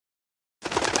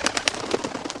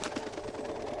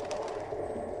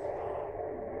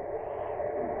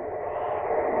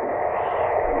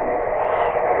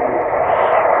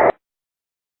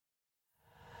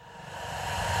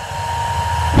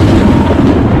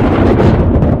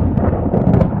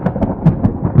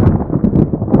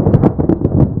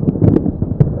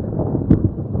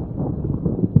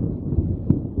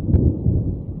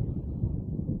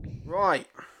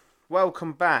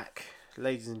welcome back,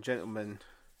 ladies and gentlemen,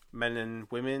 men and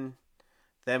women,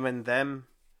 them and them,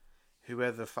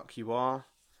 whoever the fuck you are.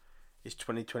 It's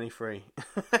 2023.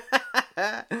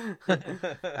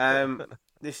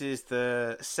 This is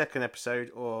the second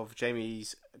episode of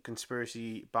Jamie's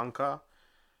Conspiracy Bunker.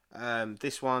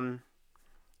 This one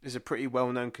is a pretty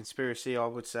well-known conspiracy, I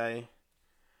would say.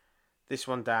 This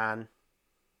one, Dan,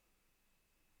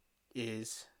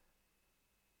 is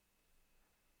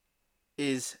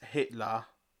Hitler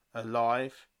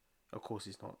alive? Of course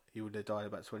he's not. He would have died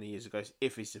about 20 years ago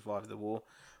if he survived the war.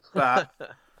 But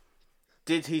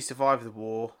did he survive the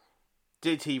war?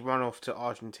 Did he run off to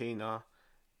Argentina?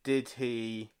 Did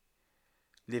he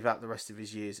live out the rest of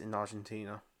his years in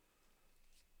Argentina?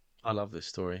 I love this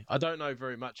story. I don't know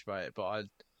very much about it, but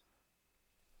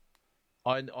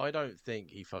I don't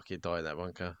think he fucking died in that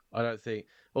bunker. I don't think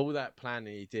all that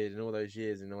planning he did and all those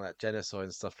years and all that genocide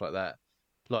and stuff like that,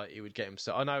 like he would get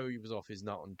himself. I know he was off his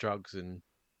nut on drugs and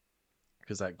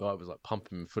because that guy was like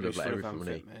pumping him full of like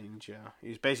everything. He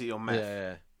was basically on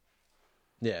meth.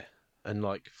 Yeah, and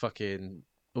like fucking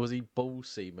was he ball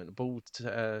semen,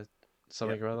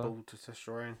 something or other? Ball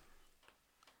testosterone.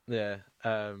 Yeah,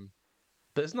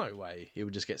 there's no way he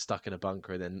would just get stuck in a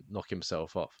bunker and then knock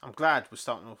himself off. I'm glad we're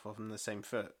starting off on the same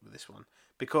foot with this one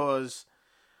because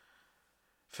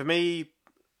for me,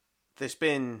 there's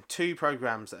been two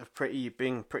programs that have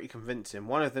been pretty convincing.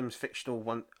 One of them's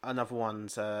fictional, another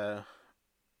one's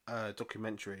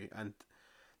documentary, and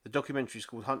the documentary is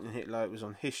called Hunting Hitler. It was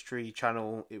on History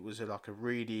Channel. It was a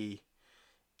really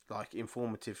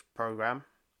informative program.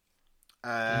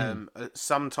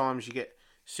 Sometimes you get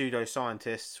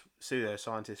pseudoscientists.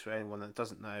 Pseudoscientists, for anyone that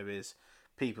doesn't know, is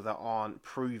people that aren't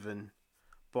proven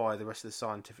by the rest of the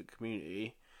scientific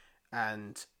community,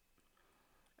 and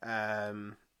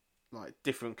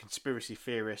different conspiracy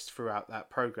theorists throughout that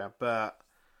program. But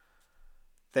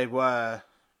they were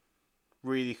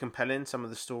really compelling, some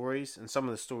of the stories, and some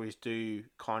of the stories do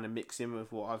kind of mix in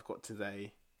with what I've got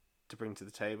today to bring to the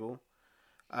table.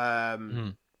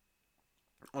 On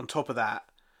top of that,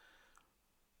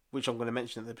 which I'm going to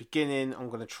mention at the beginning, I'm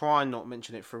going to try and not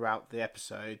mention it throughout the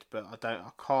episode, but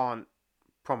I can't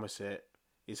promise it,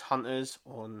 is Hunters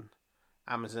on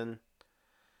Amazon.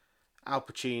 Al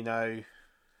Pacino.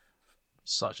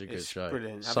 Such a good show.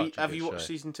 Brilliant. Have you watched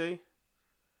season 2?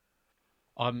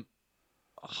 I'm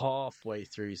halfway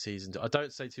through season 2. I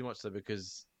don't say too much though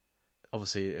because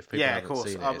obviously if people haven't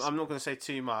seen it, I'm not going to say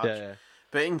too much. Yeah.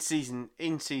 But in season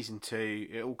 2,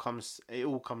 it all comes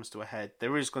to a head.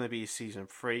 There is going to be a season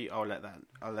 3. I'll let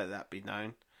that be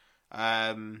known.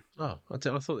 I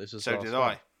thought this was so did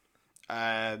I.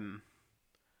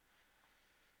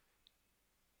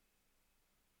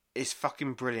 It's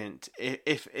fucking brilliant.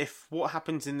 If what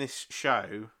happens in this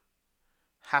show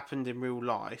happened in real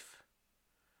life,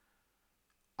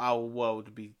 our world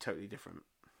would be totally different.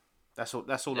 That's all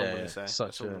I'm going to say.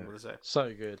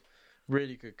 So good.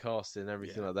 Really good casting and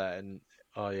everything like that. And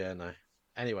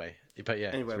Anyway,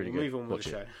 really we'll good. Move on with the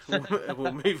show.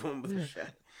 We'll move on with the show.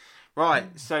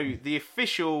 Right. So the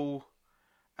official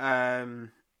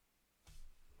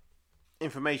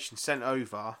information sent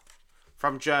over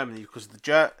from Germany, because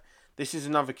this is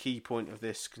another key point of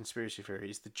this conspiracy theory,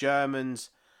 is the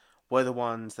Germans were the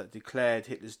ones that declared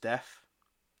Hitler's death.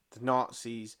 The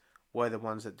Nazis were the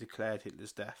ones that declared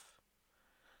Hitler's death.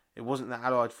 It wasn't the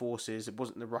Allied forces, it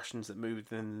wasn't the Russians that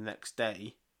moved in the next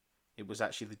day. It was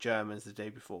actually the Germans the day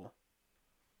before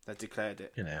that declared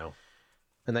it.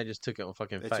 And they just took it on faith.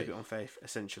 They took it on faith,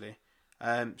 essentially.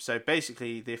 So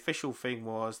basically, the official thing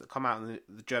was that come out in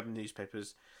the German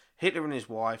newspapers, Hitler and his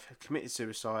wife had committed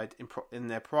suicide in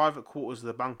their private quarters of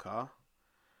the bunker.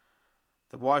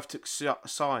 The wife took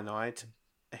cyanide.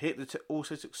 Hitler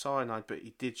also took cyanide, but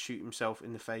he did shoot himself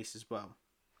in the face as well.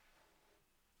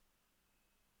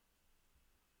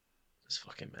 It's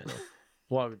fucking mental.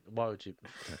 Why would you?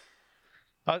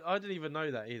 I didn't even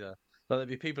know that either. Like, there'd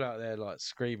be people out there like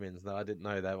screaming that I didn't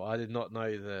know that. I did not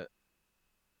know that.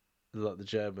 Like the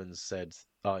Germans said,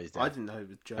 "Oh, he's dead." I didn't know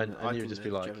the German. And you would just be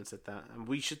like, Germans said that, and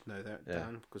we should know that,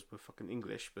 Dan, because we're fucking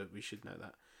English, but we should know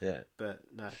that. Yeah, but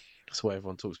no, that's what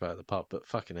everyone talks about at the pub. But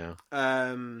fucking hell.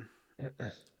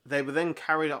 They were then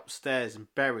carried upstairs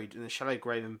and buried in a shallow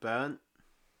grave and burnt.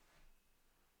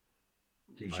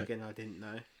 Which again, I didn't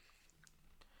know.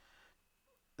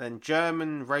 Then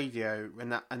German radio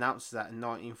announced that in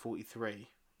 1943,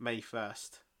 May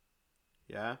 1st.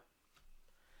 Yeah?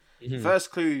 Mm-hmm. The first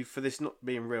clue for this not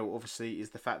being real, obviously, is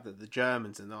the fact that the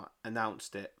Germans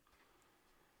announced it.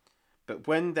 But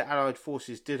when the Allied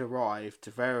forces did arrive to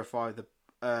verify the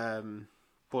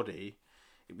body,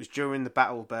 it was during the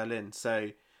Battle of Berlin.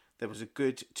 So there was a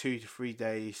good 2 to 3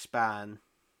 day span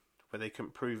where they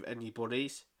couldn't prove any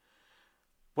bodies.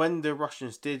 When the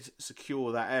Russians did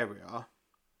secure that area,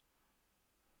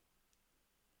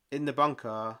 in the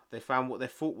bunker, they found what they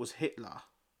thought was Hitler.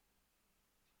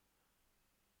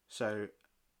 So,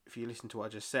 if you listen to what I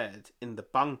just said, in the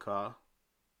bunker,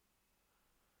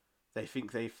 they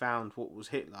think they found what was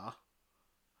Hitler.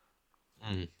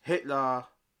 Hitler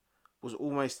was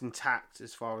almost intact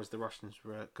as far as the Russians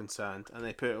were concerned, and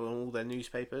they put it on all their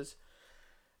newspapers.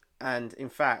 And in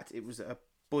fact, it was a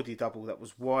body double that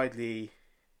was widely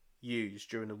used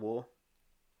during the war.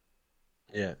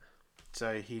 Yeah.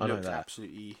 So he looked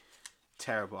absolutely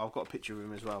terrible. I've got a picture of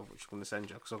him as well, which I'm going to send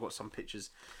you, because I've got some pictures.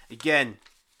 Again,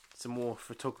 some more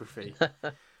photography.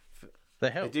 They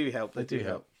help. They do help. They do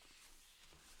help.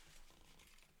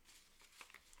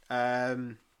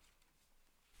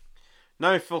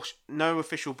 No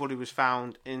official body was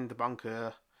found in the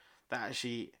bunker that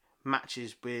actually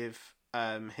matches with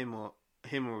him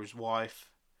or his wife.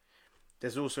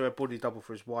 There's also a body double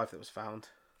for his wife that was found.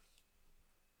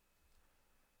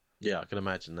 Yeah, I can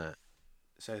imagine that.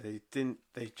 So they didn't.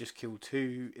 They just killed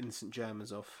 2 innocent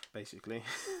Germans off, basically.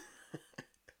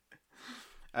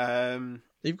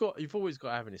 You've always got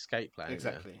to have an escape plan.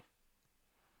 Exactly.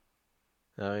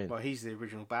 I mean, well, he's the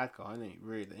original bad guy, isn't he?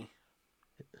 Really.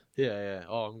 Yeah.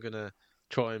 Oh, I'm gonna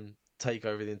try and take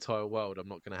over the entire world. I'm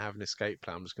not gonna have an escape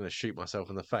plan. I'm just gonna shoot myself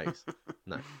in the face.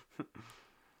 No.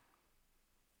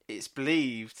 It's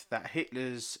believed that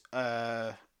Hitler's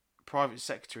private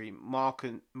secretary,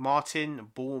 Martin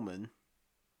Bormann,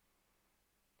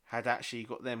 had actually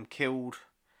got them killed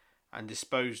and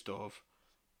disposed of,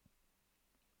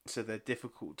 so they're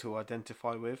difficult to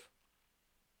identify with.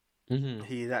 Mm-hmm.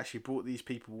 He had actually brought these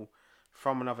people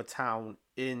from another town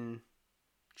in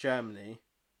Germany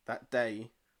that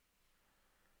day,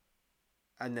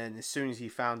 and then as soon as he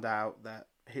found out that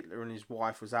Hitler and his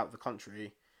wife was out of the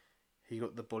country, he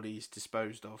got the bodies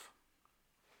disposed of,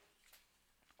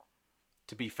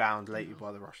 to be found later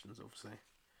by the Russians, obviously.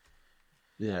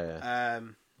 Yeah.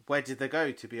 Where did they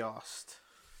go, to be asked?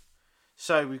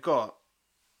 So we've got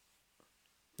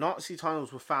Nazi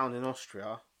tunnels were found in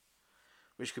Austria,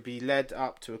 which could be led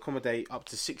up to accommodate up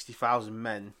to 60,000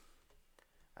 men,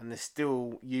 and they're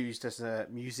still used as a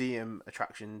museum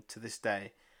attraction to this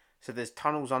day. So there's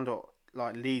tunnels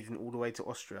leading all the way to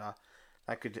Austria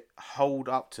that could hold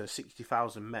up to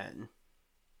 60,000 men.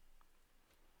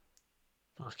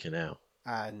 Fucking hell.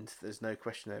 And there's no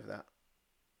question over that.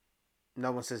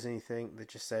 No one says anything. They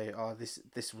just say, "Oh,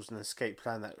 this was an escape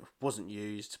plan that wasn't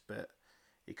used, but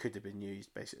it could have been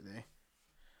used," basically.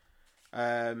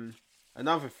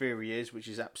 Another theory is, which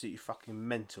is absolutely fucking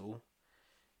mental,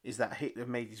 is that Hitler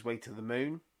made his way to the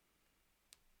moon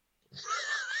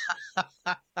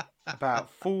about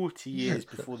 40 years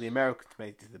before the Americans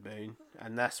made it to the moon,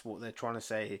 and that's what they're trying to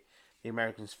say. The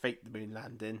Americans faked the moon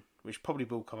landing, which probably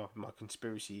will come up in my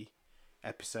conspiracy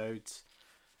episodes.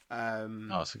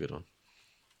 That's a good one.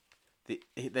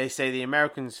 They say the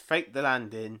Americans faked the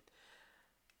landing,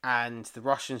 and the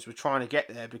Russians were trying to get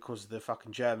there because the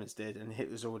fucking Germans did, and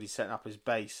Hitler's already set up his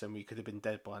base, and we could have been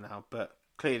dead by now. But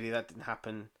clearly that didn't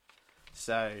happen.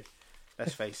 So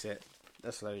let's face it,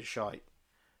 that's a load of shite.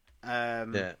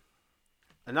 Yeah.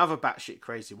 Another batshit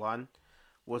crazy one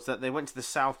was that they went to the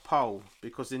South Pole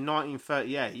because in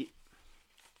 1938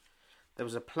 there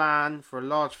was a plan for a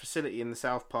large facility in the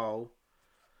South Pole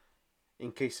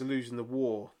in case of losing the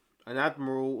war. An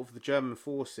admiral of the German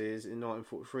forces in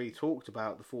 1943 talked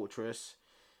about the fortress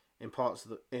in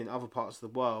other parts of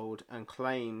the world and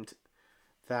claimed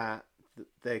that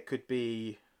there could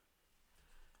be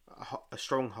a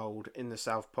stronghold in the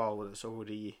South Pole that's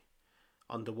already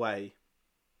underway.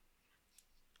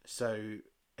 So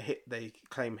they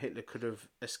claim Hitler could have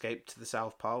escaped to the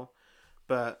South Pole,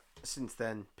 but since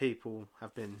then people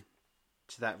have been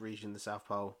to that region, the South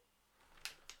Pole,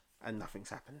 and nothing's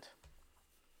happened.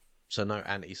 So no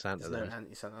anti-Santa There's there. no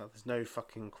anti-Santa. There's no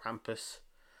fucking Krampus.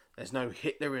 There's no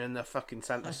Hitler in a fucking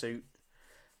Santa suit.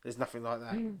 There's nothing like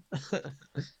that.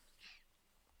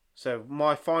 So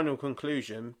my final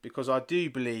conclusion, because I do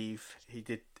believe he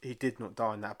did not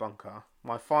die in that bunker.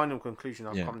 My final conclusion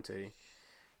I've come to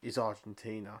is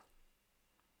Argentina.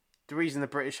 The reason the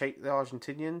British hate the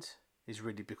Argentinians is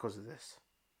really because of this.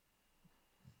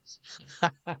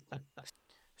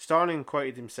 Stalin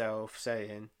quoted himself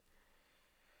saying,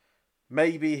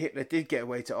 "Maybe Hitler did get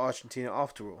away to Argentina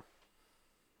after all."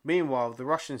 Meanwhile, the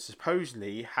Russians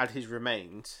supposedly had his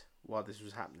remains while this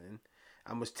was happening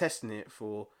and was testing it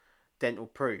for dental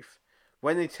proof.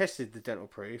 When they tested the dental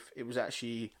proof, it was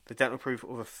actually the dental proof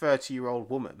of a 30-year-old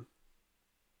woman.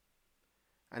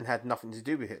 and had nothing to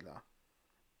do with Hitler.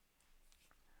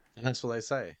 And that's what they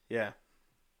say. Yeah.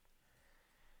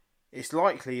 It's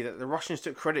likely that the Russians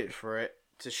took credit for it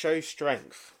to show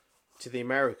strength to the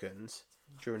Americans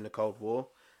during the Cold War,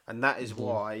 and that is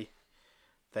why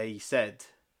they said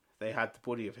they had the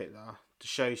body of Hitler to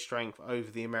show strength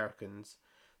over the Americans,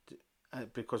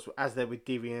 because as they were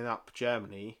divvying up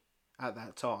Germany at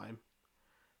that time,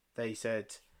 they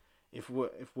said, if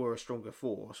we're a stronger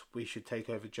force, we should take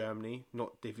over Germany,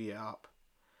 not divvy it up.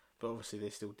 But obviously they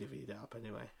still divvied it up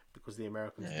anyway, because the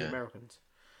Americans are the Americans.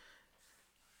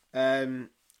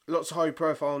 Lots of high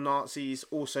profile Nazis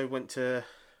also went to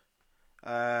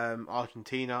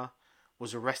Argentina,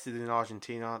 was arrested in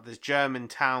Argentina. There's German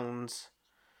towns,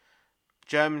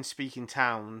 German speaking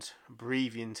towns,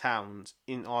 Bolivian towns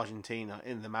in Argentina,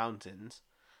 in the mountains,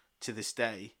 to this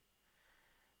day,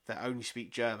 that only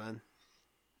speak German.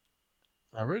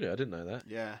 Oh, really? I didn't know that.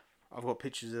 Yeah. I've got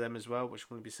pictures of them as well, which I'm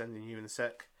going to be sending you in a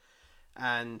sec.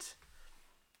 And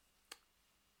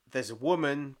there's a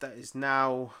woman that is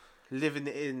now living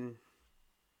in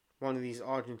one of these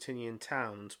Argentinian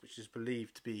towns, which is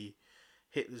believed to be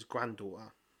Hitler's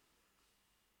granddaughter.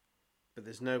 But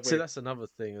there's no way. See, that's another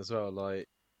thing as well, like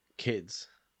kids.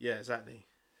 Yeah, exactly.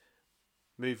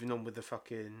 Moving on with the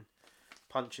fucking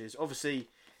punches. Obviously,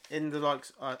 in the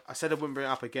likes, I said I wouldn't bring it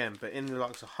up again, but in the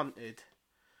likes of Hunted,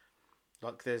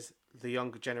 like there's the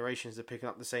younger generations that are picking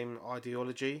up the same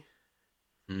ideology.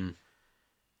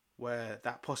 Where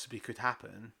that possibly could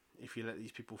happen if you let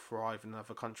these people thrive in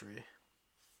another country.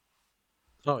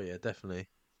 Oh yeah, definitely.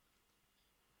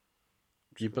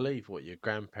 You believe what your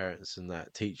grandparents and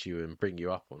that teach you and bring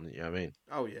you up on, you know what I mean?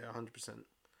 Oh yeah, 100%. I'm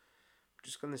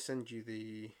just going to send you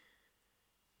the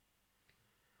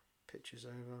pictures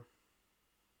over.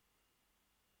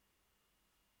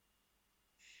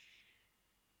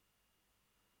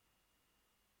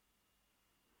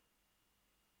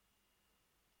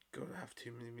 God, I have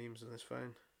too many memes on this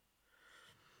phone.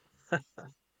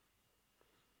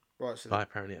 Right, so I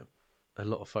apparently have a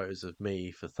lot of photos of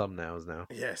me for thumbnails now.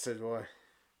 yeah, so do I.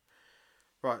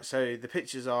 Right, so the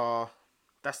pictures are,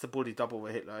 that's the body double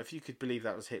with Hitler. If you could believe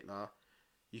that was Hitler,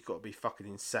 you've got to be fucking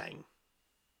insane.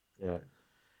 Yeah.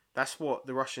 That's what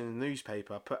the Russian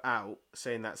newspaper put out,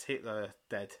 saying that's Hitler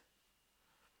dead.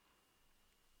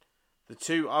 The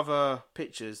two other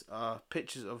pictures are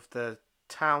pictures of the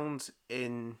towns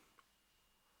in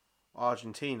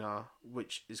Argentina,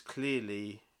 which is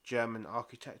clearly German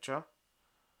architecture.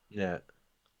 Yeah.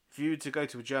 If you were to go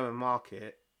to a German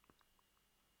market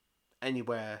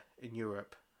anywhere in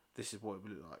Europe, this is what it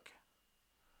would look like.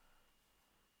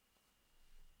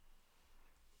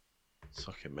 It's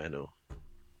fucking mental.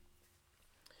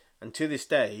 And to this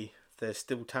day, there's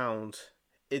still towns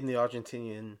in the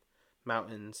Argentinian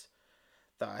mountains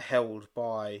that are held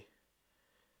by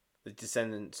the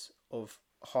descendants of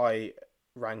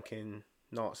high-ranking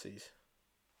Nazis.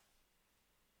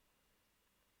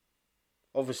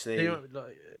 Obviously,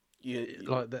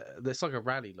 there's like a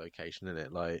rally location, isn't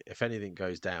it? Like, if anything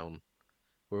goes down,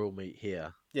 we'll all meet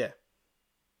here. Yeah.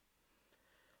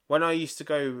 When I used to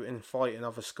go and fight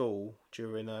another school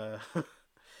during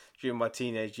during my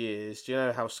teenage years, do you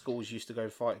know how schools used to go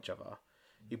fight each other?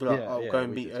 You'd be like, "I'll go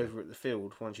and meet over at the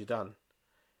field once you're done."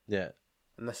 Yeah.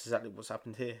 And that's exactly what's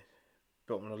happened here,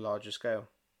 but on a larger scale.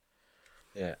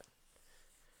 Yeah.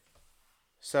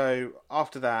 So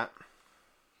after that,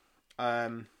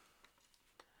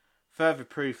 further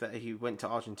proof that he went to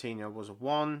Argentina was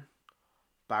Juan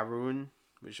Barun,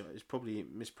 which is probably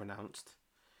mispronounced,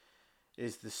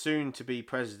 is the soon-to-be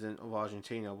president of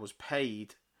Argentina, was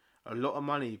paid a lot of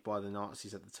money by the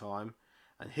Nazis at the time,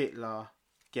 and Hitler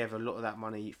gave a lot of that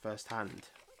money firsthand.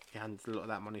 He handed a lot of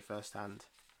that money firsthand.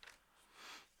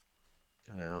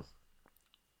 Yeah.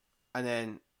 And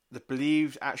then the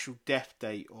believed actual death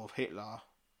date of Hitler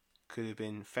could have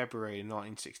been February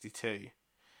 1962.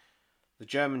 The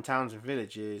German towns and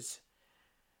villages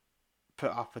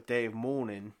put up a day of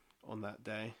mourning on that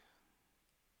day.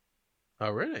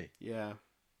 Oh, really? Yeah.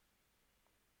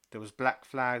 There was black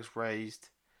flags raised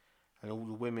and all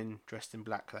the women dressed in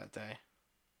black that day.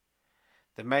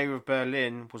 The mayor of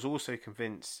Berlin was also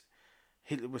convinced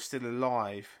Hitler was still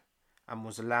alive and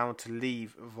was allowed to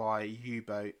leave via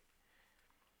U-boat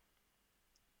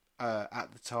at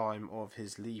the time of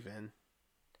his leaving,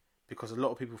 because a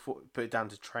lot of people put it down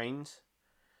to trains,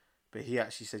 but he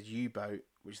actually said U-boat,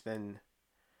 which then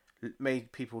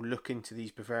made people look into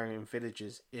these Bavarian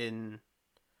villages in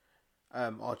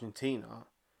Argentina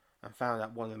and found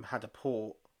that one of them had a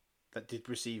port that did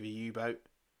receive a U-boat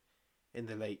in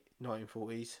the late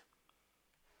 1940s.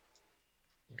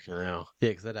 Yeah,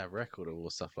 because they'd have record of all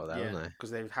stuff like that, wouldn't they?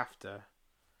 Because they would have to.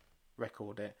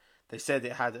 record it. They said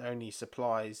it had only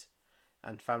supplies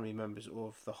and family members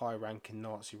of the high-ranking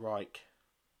Nazi Reich.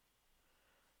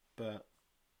 But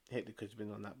Hitler could have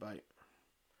been on that boat.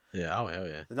 Yeah, oh hell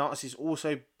yeah. The Nazis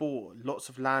also bought lots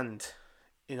of land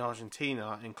in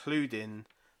Argentina, including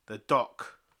the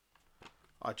dock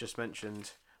I just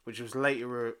mentioned, which was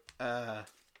later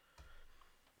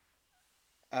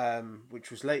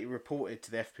reported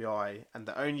to the FBI, and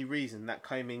the only reason that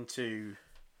came into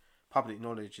public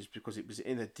knowledge is because it was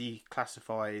in a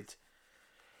declassified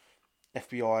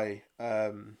FBI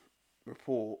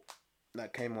report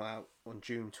that came out on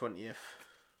June 20th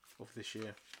of this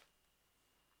year.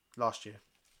 Last year.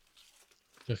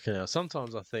 Okay, now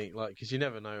sometimes I think, like, because you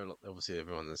never know, like, obviously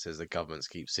everyone that says the governments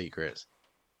keep secrets,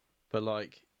 but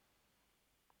like,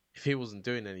 if he wasn't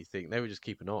doing anything, they would just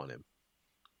keep an eye on him.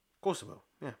 Of course it will,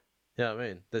 yeah. Yeah, I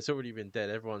mean, there's already been dead.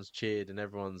 Everyone's cheered and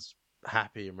everyone's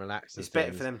happy and relaxed. It's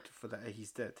better for them for that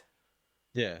he's dead.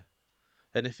 Yeah,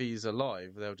 and if he's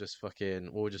alive, they'll just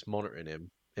we're just monitoring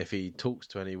him. If he talks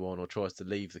to anyone or tries to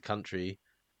leave the country,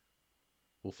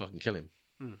 we'll fucking kill him.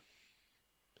 Hmm.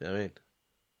 You know what I mean?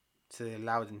 So they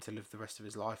allowed him to live the rest of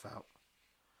his life out.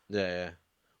 Yeah,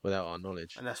 without our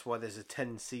knowledge. And that's why there's a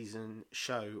 10-season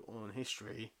show on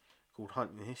history called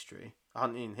Hunting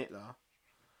Hitler.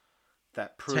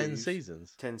 That proves 10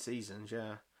 seasons? 10 seasons,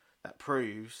 yeah. That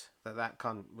proves that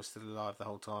cunt was still alive the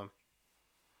whole time.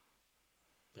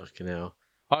 Fucking hell.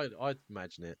 I'd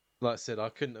imagine it. Like I said, I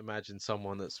couldn't imagine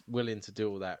someone that's willing to do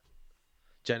all that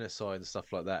genocide and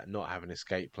stuff like that and not have an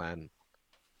escape plan.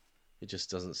 It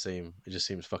just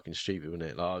seems fucking stupid,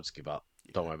 wouldn't it? Like, I'll just give up.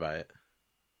 Yeah. Don't worry about it.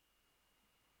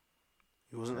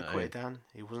 He wasn't a quitter, Dan.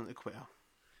 He wasn't a quitter.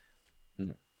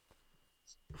 No.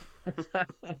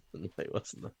 No, he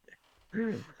wasn't.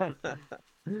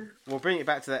 We'll bring it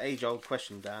back to that age-old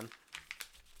question, Dan.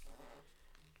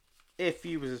 If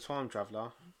you was a time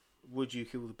traveller, would you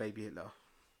kill the baby Hitler?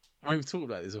 We've talked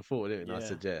about this before, didn't we? Yeah. I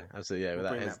said, yeah. I said, yeah,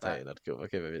 without hesitating, I'd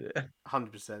give him it.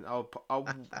 100%.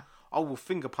 I will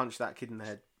finger punch that kid in the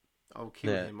head. I'll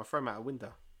kill him. I'll throw him out a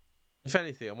window. If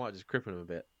anything, I might just cripple him a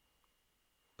bit.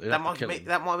 That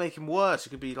might make him worse. It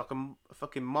could be like a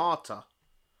fucking martyr.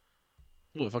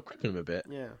 Well, if I cripple him a bit?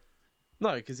 Yeah.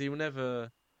 No, because he will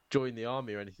never join the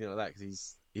army or anything like that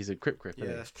because he's a crip.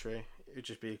 Yeah, that's true. It would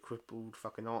just be a crippled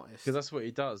fucking artist. Because that's what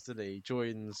he does, doesn't he?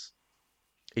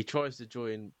 He tries to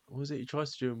join. What was it? He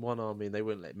tries to join one army and they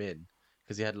wouldn't let him in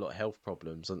because he had a lot of health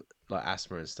problems and like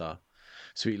asthma and stuff.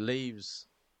 So he leaves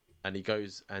and he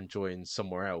goes and joins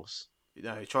somewhere else.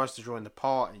 No, he tries to join the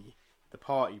party. The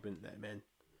party wouldn't let him in.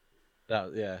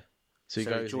 Yeah. So he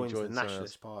joins the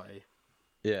Nationalist Party.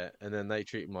 Yeah, and then they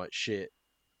treat him like shit.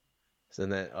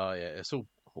 And then, it's all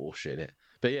horseshit, it.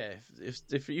 But yeah,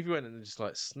 if you went and just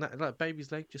like snap like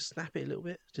baby's leg, just snap it a little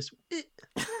bit, just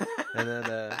and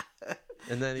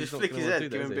then he's just not flick his head, do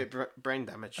give him a bit of brain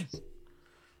damage.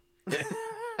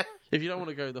 If you don't want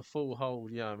to go the full whole,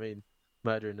 you know what I mean,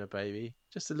 murdering a baby,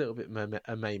 just a little bit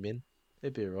a maiming,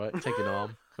 it'd be alright. Take an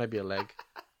arm, maybe a leg.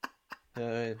 You know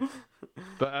what I mean?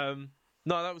 But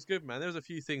no, that was good, man. There was a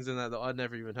few things in there that I'd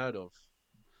never even heard of.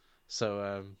 So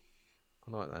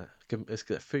I like that. It's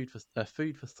good. Food for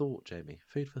thought, Jamie.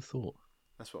 Food for thought.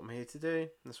 That's what I'm here to do.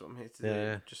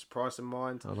 Just surprise the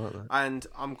mind. I like that. And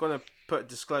I'm going to put a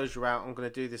disclosure out. I'm going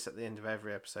to do this at the end of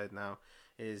every episode now.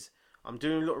 Is I'm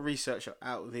doing a lot of research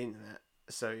out of the internet.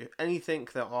 So anything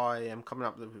that I am coming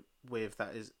up with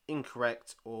that is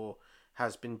incorrect or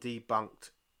has been debunked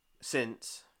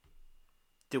since,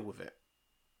 deal with it.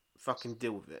 Fucking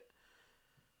deal with it.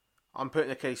 I'm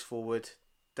putting a case forward.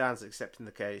 Dan's accepting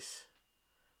the case.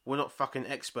 We're not fucking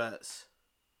experts.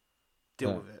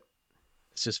 Deal with it.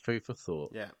 It's just food for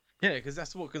thought. Yeah. Yeah, because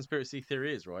that's what conspiracy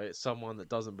theory is, right? It's someone that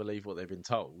doesn't believe what they've been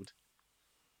told.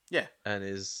 Yeah. And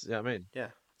is, you know what I mean? Yeah.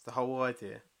 It's the whole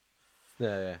idea.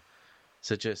 Yeah.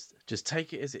 So just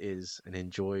take it as it is and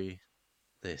enjoy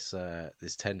this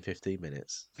 10-15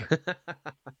 minutes.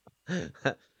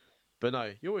 But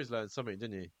no, you always learn something,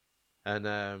 didn't you? And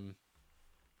I've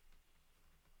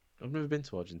never been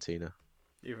to Argentina.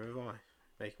 Neither have I.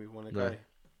 Making me want to go. I'm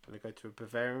going to go to a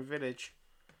Bavarian village.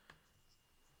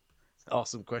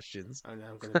 Ask some questions. And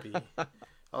I'm going to be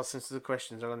asking some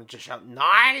questions. I'm going to just shout,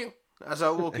 "No!" as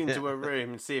I walk into a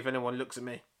room and see if anyone looks at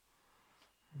me.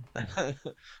 I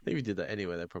think we did that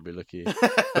anyway. They'll probably look at you.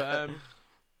 But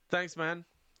thanks, man.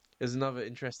 It's another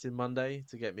interesting Monday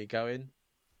to get me going.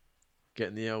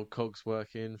 Getting the old cogs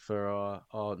working for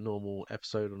our normal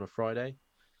episode on a Friday.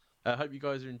 I hope you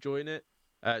guys are enjoying it.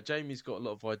 Jamie's got a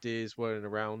lot of ideas whirling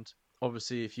around.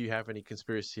 Obviously, if you have any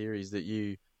conspiracy theories that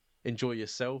you enjoy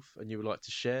yourself and you would like to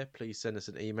share, please send us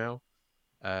an email.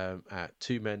 at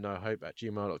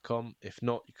twomennohope@gmail.com. If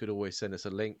not, you could always send us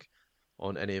a link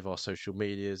on any of our social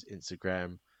medias,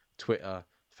 Instagram, Twitter,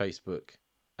 Facebook,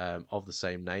 of the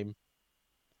same name.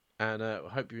 And I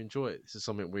hope you enjoy it. This is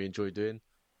something we enjoy doing.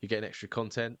 You're getting extra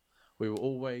content. We will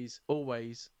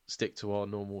always stick to our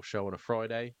normal show on a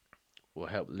Friday. We'll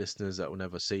help listeners that will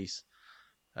never cease.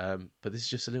 But this is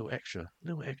just a little extra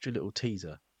little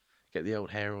teaser. Get the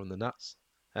old hair on the nuts.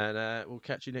 And we'll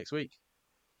catch you next week.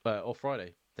 Or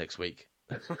Friday next week.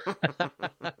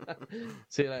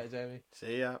 See you later, Jamie.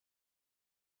 See ya.